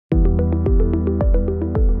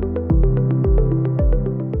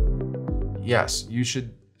yes, you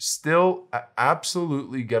should still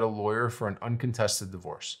absolutely get a lawyer for an uncontested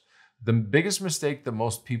divorce. The biggest mistake that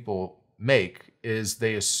most people make is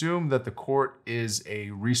they assume that the court is a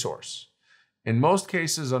resource. In most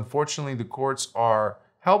cases, unfortunately, the courts are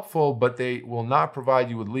helpful, but they will not provide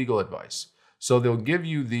you with legal advice. So they'll give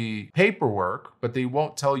you the paperwork, but they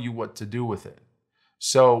won't tell you what to do with it.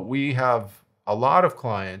 So we have a lot of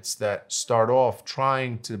clients that start off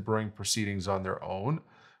trying to bring proceedings on their own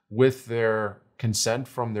with their consent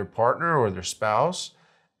from their partner or their spouse,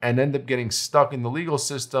 and end up getting stuck in the legal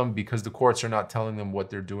system because the courts are not telling them what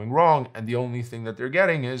they're doing wrong. And the only thing that they're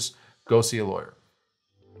getting is go see a lawyer.